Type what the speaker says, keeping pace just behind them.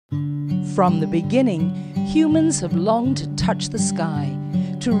From the beginning, humans have longed to touch the sky,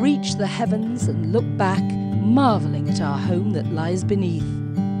 to reach the heavens and look back, marveling at our home that lies beneath.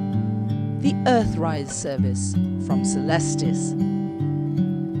 The Earthrise service from Celestis.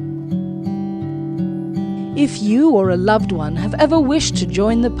 If you or a loved one have ever wished to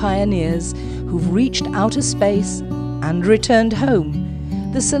join the pioneers who've reached outer space and returned home,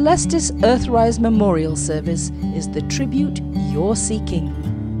 the Celestis Earthrise Memorial Service is the tribute you're seeking.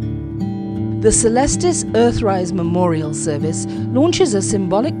 The Celestis Earthrise Memorial Service launches a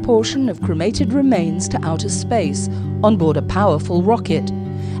symbolic portion of cremated remains to outer space on board a powerful rocket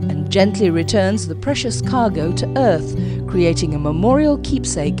and gently returns the precious cargo to Earth, creating a memorial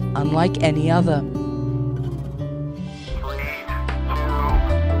keepsake unlike any other. 3, 2,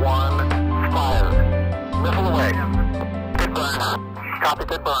 1, fire. Missile away. Good burn. Copy,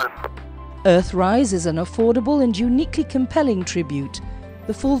 good burn. Earthrise is an affordable and uniquely compelling tribute,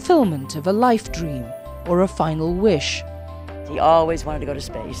 the fulfillment of a life dream or a final wish. He always wanted to go to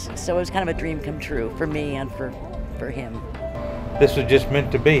space, so it was kind of a dream come true for me and for him. This was just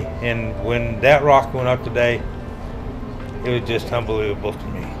meant to be, and when that rocket went up today, it was just unbelievable to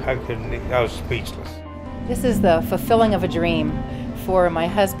me. I was speechless. This is the fulfilling of a dream for my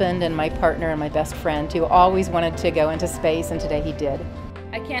husband and my partner and my best friend who always wanted to go into space, and today he did.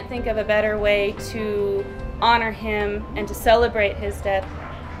 I can't think of a better way to honor him and to celebrate his death,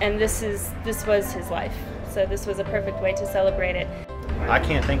 and this was his life, so this was a perfect way to celebrate it. I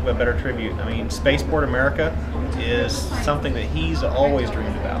can't think of a better tribute. I mean, Spaceport America is something that he's always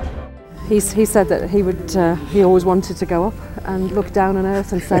dreamed about. He said that he always wanted to go up and look down on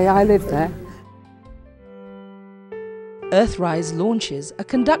Earth and say, I lived there. Earthrise launches are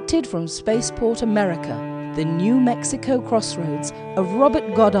conducted from Spaceport America, the New Mexico crossroads of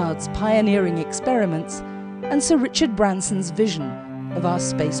Robert Goddard's pioneering experiments and Sir Richard Branson's vision of our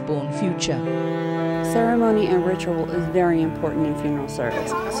spaceborne future. Ceremony and ritual is very important in funeral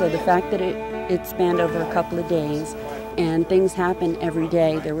service. So the fact that it spanned over a couple of days and things happen every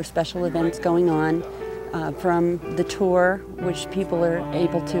day. There were special events going on from the tour, which people are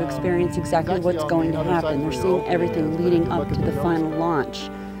able to experience exactly what's going to happen. They're seeing everything leading up to the final launch.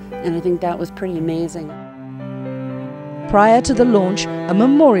 And I think that was pretty amazing. Prior to the launch, a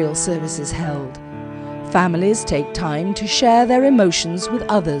memorial service is held. Families take time to share their emotions with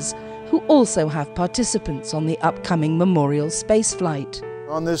others who also have participants on the upcoming memorial spaceflight.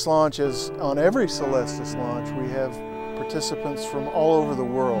 On this launch, as on every Celestis launch, we have participants from all over the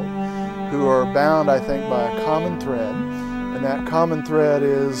world who are bound, I think, by a common thread. And that common thread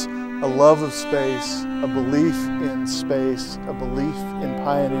is a love of space, a belief in space, a belief in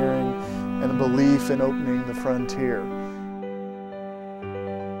pioneering, and a belief in opening the frontier.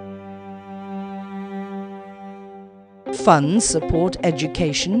 Funds support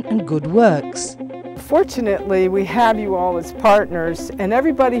education and good works. Fortunately, we have you all as partners, and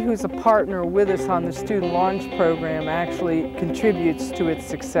everybody who's a partner with us on the student launch program actually contributes to its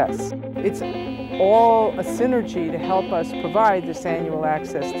success. It's all a synergy to help us provide this annual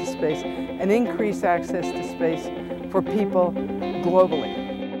access to space and increase access to space for people globally.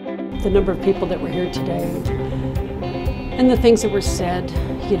 The number of people that were here today and the things that were said,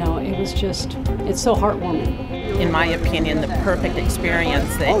 you know, it's so heartwarming. In my opinion, the perfect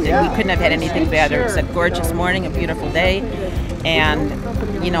experience. That we couldn't have had anything better. It's a gorgeous morning, a beautiful day, and,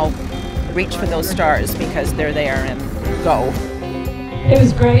 you know, reach for those stars because they're there and go. It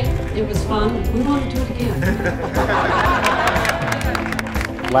was great. It was fun. We want to do it again.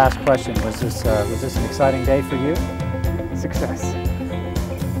 Last question, was this an exciting day for you? Success.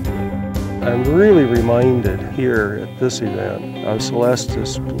 I'm really reminded here at this event of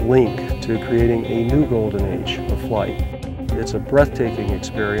Celestis' link to creating a new golden age of flight. It's a breathtaking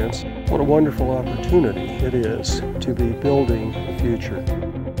experience. What a wonderful opportunity it is to be building the future.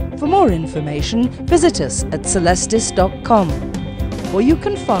 For more information, visit us at celestis.com, or you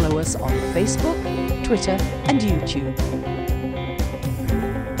can follow us on Facebook, Twitter and YouTube.